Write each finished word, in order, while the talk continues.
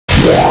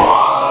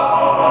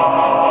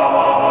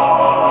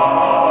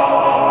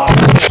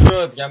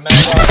Yeah, man.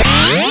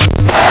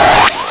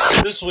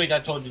 This week I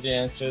told you to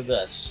answer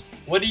this.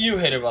 What do you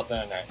hate about the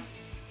internet?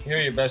 Here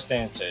are your best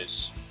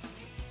answers.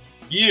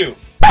 You.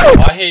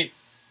 I hate.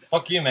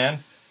 Fuck you,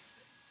 man.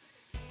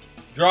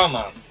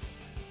 Drama.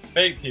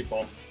 Fake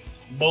people.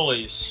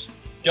 Bullies.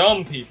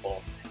 Dumb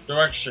people.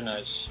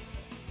 Directioners.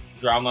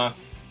 Drama.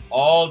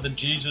 All the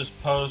Jesus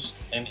posts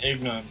and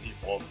ignorant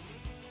people.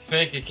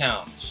 Fake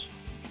accounts.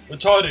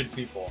 Retarded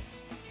people.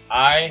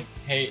 I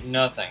hate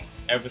nothing.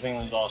 Everything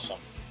is awesome.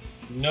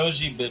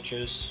 Nosy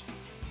bitches.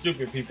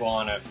 Stupid people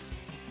on it.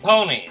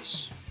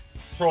 Ponies.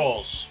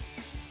 Trolls.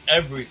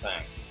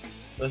 Everything.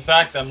 The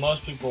fact that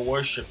most people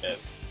worship it.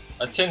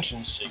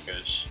 Attention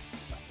seekers.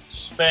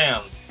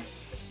 Spam.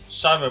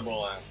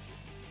 Cyberbullying.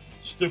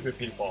 Stupid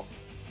people.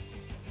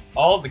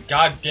 All the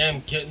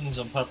goddamn kittens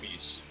and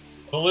puppies.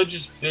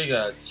 Religious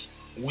bigots.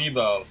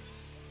 Weebo.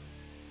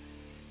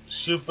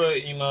 Super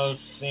emo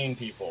scene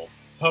people.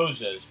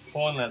 Poses.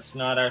 Porn that's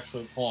not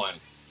actually porn.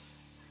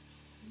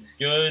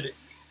 Good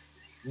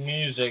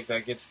music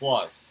that gets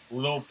blocked.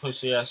 Little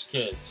pussy ass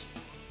kids.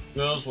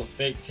 Girls with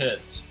fake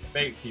tits.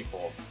 Fake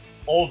people.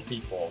 Old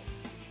people.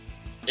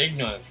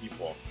 Ignorant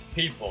people.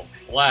 People.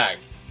 Lag.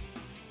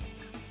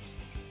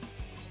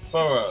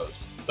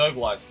 Furrows.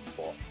 Thug-like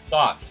people.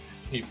 Thought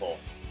people.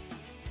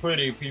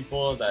 Pretty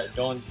people that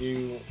don't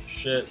do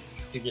shit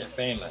to get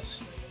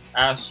famous.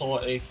 Asshole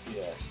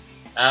atheists.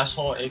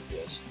 Asshole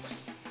atheists.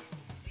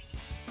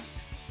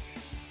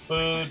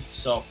 Food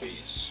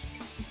selfies.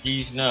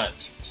 These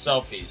nuts.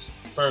 Selfies.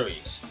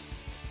 Furries.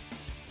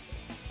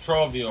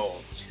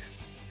 Trovials.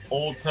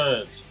 Old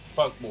pervs.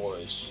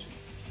 Fuckboys.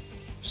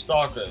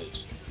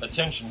 Stalkers.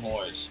 Attention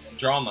whores.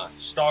 Drama.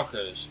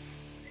 Stalkers.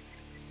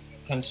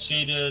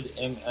 Conceited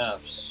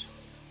MFs.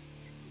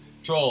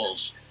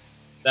 Trolls.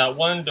 That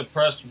one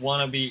depressed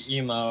wannabe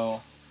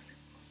emo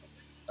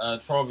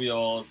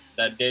trovial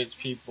that dates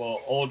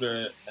people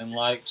older and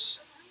likes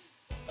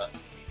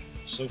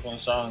Sleep on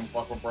Silence,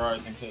 Buckle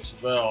Brides, and Kiss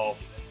Bell,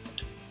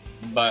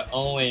 but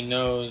only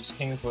knows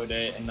King for a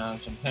Day and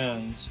Knives and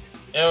Pens.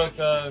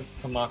 Erica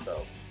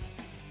Kamako.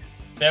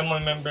 Family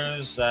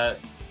members that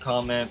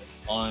comment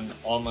on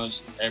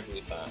almost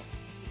everything.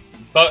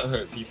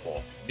 Butthurt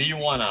people.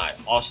 V1I.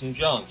 Austin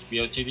Jones.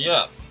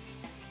 BOTDF.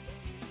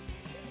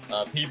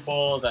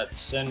 People that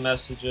send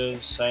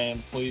messages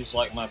saying please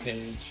like my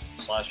page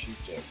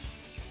 /YouTube.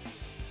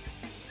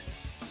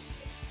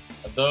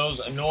 Those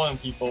annoying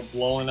people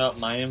blowing up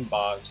my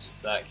inbox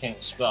that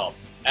can't spell.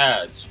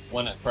 Ads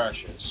when it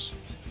crashes.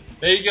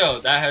 There you go.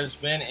 That has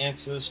been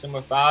Answerthis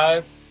number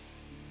 5.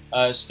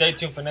 Stay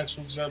tuned for next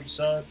week's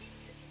episode.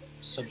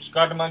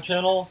 Subscribe to my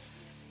channel.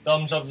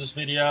 Thumbs up this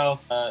video.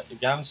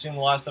 If you haven't seen the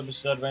last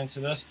episode of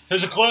Answerthis,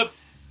 here's a clip.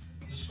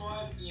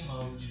 Describe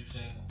emo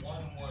using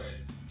one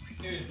word.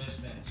 Here are your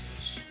best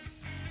answers.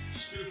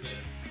 Stupid.